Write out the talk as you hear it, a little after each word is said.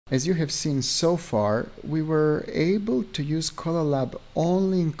As you have seen so far, we were able to use Colourlab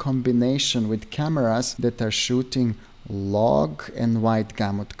only in combination with cameras that are shooting log and wide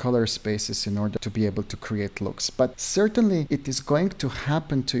gamut color spaces in order to be able to create looks. But certainly it is going to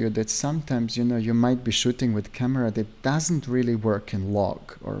happen to you that sometimes, you might be shooting with camera that doesn't really work in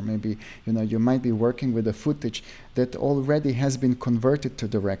log, or maybe, you might be working with a footage that already has been converted to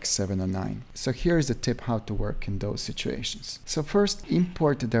the Rec. 709. So here's a tip how to work in those situations. So first,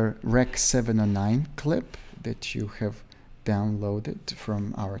 import the Rec. 709 clip that you have downloaded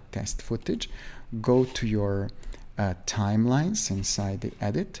from our test footage. Go to your timelines inside the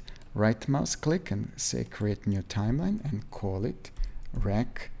edit, right mouse click and say create new timeline and call it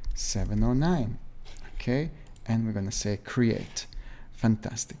Rec. 709. Okay, and we're going to say create.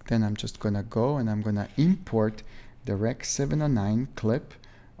 Fantastic. Then I'm just going to go and I'm going to import the Rec. 709 clip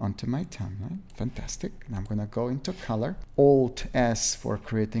onto my timeline. Fantastic. And I'm going to go into color, Alt S for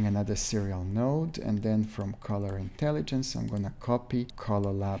creating another serial node, and then from color intelligence I'm going to copy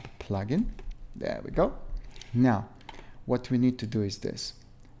Colourlab plugin. There we go. Now, what we need to do is this.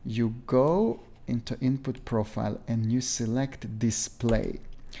 You go into input profile and you select display.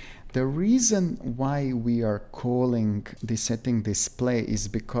 The reason why we are calling this setting display is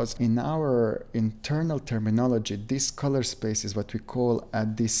because in our internal terminology, this color space is what we call a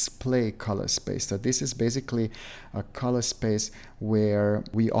display color space. So this is basically a color space where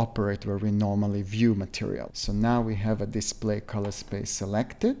we operate, where we normally view material. So now we have a display color space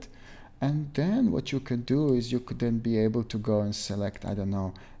selected. And then what you can do is you could then be able to go and select, I don't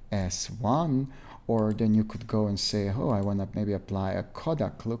know, S1, or then you could go and say, oh, I want to maybe apply a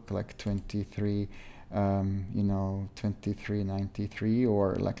Kodak look like 2393,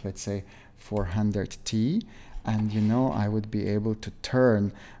 or like, let's say 400T. And, I would be able to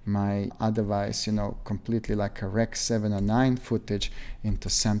turn my otherwise, completely like a Rec. 709 footage into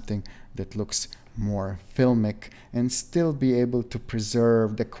something that looks more filmic and still be able to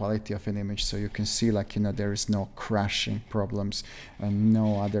preserve the quality of an image. So you can see there is no crashing problems and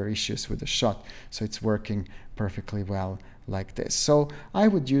no other issues with the shot. So it's working perfectly well like this. So I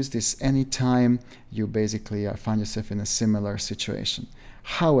would use this anytime you basically find yourself in a similar situation.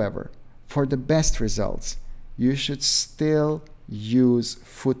 However, for the best results, you should still use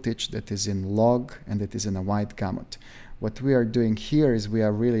footage that is in log and that is in a wide gamut. What we are doing here is we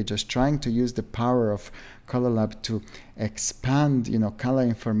are really just trying to use the power of Colourlab to expand, color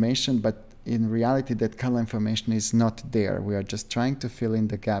information, but in reality that color information is not there. We are just trying to fill in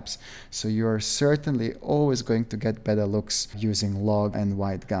the gaps. So you are certainly always going to get better looks using log and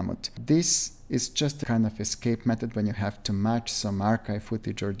wide gamut. This is just a kind of escape method when you have to match some archive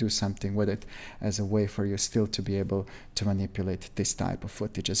footage or do something with it as a way for you still to be able to manipulate this type of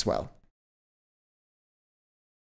footage as well.